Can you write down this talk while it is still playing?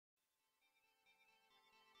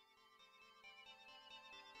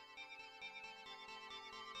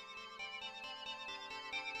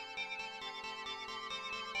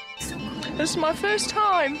This is my first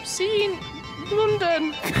time seeing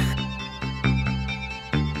London.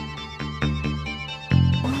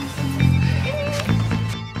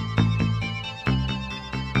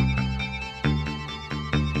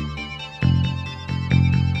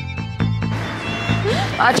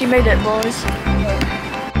 I actually made it, boys.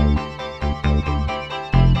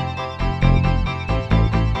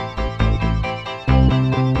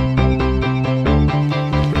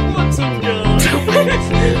 What's up, girls?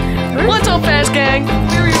 What's up, Fast Gang?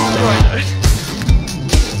 Where are you going?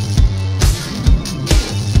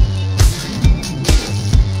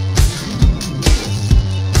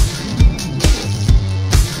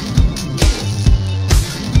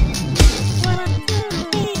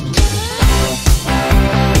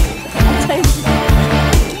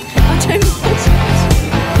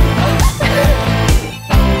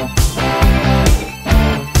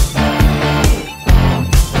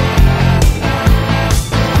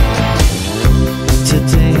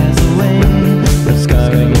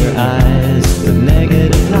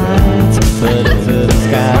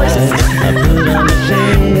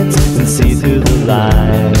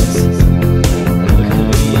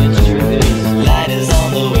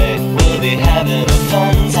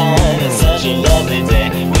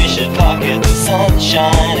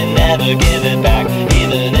 And never give it back.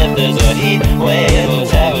 Even if there's a heat wave or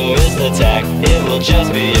terrorist attack, it will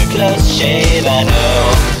just be a close shave. I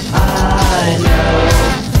know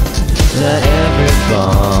that every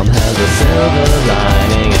bomb has a silver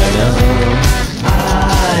lining. I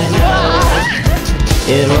know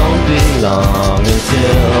it won't be long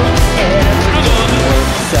until everyone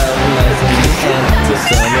looks out nice and decent to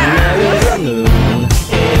sun and marry the moon.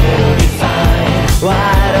 It'll be fine.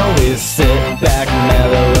 Why don't we sit back,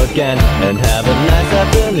 mellow again, and have a nice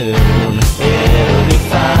afternoon? It'll be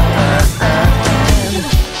fine.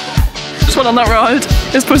 Just went on that ride.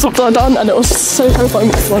 It's supposed to upside down and it was so terrifying.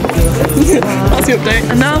 That's the update.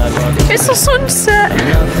 And now it's the sunset.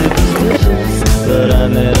 But I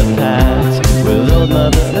made a pact with old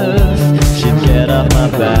Mother Earth. She'd get off my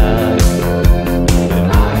back.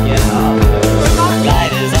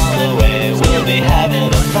 Light is on the way. We'll be having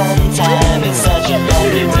a fun time. It's such a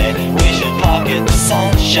lovely day. We should pocket the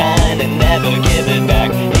sunshine and never give it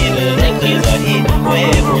back. Even if there's a heat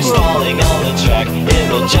wave, we're stalling on the track.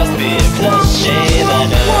 It will just be a close shave. I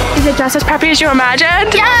know. Is it just as preppy as you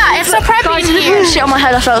imagined? Yeah, it's so preppy in here. Shit on my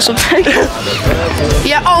head, I felt something.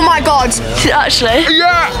 Yeah, oh my god. Actually.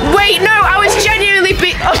 Yeah. Wait, no, I was genuinely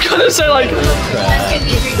I was gonna say like,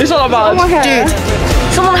 it's not that bad. Dude.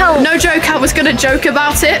 Someone help. No joke, I was gonna joke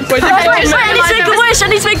about it. Wait, I need to make a wish. I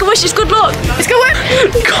need to make a wish. It's good luck. It's good luck.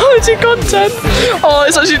 Quality content. Oh,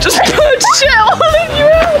 it's actually just put shit all in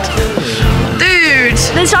your head. Dude.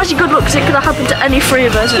 It's actually good luck because it could have happened to any three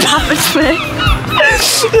of us. It happened to me.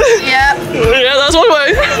 Yeah. Yeah, that's one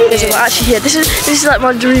way. We're actually here. This is like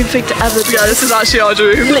my dream thing to ever do. Yeah, this is actually our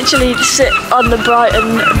dream. Literally sit on the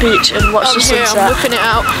Brighton beach and watch the sunset. I'm whipping it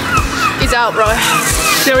out. He's out, bro.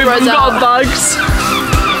 Yeah, we've got bags.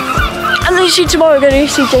 And then tomorrow we're going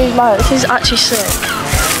to see James Marriott. This is actually sick.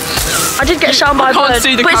 I did get shot by a bird. I can't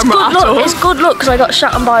see the but camera at all. It's good luck because I got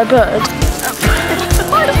shot by a bird.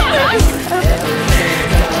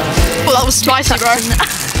 Oh, that was spicy, bro.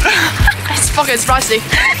 It's fucking spicy.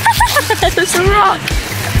 It's a rock.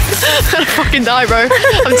 I'm gonna fucking die, bro.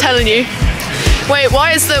 I'm telling you. Wait,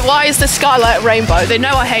 why is the skylight rainbow? They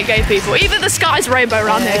know I hate gay people. Even the sky's rainbow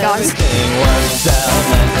around here, guys.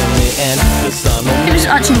 It was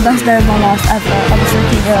actually the best day of my life ever. I was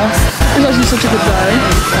thinking this. It was actually such a good day.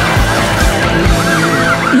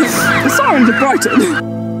 The sirens of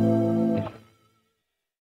Brighton.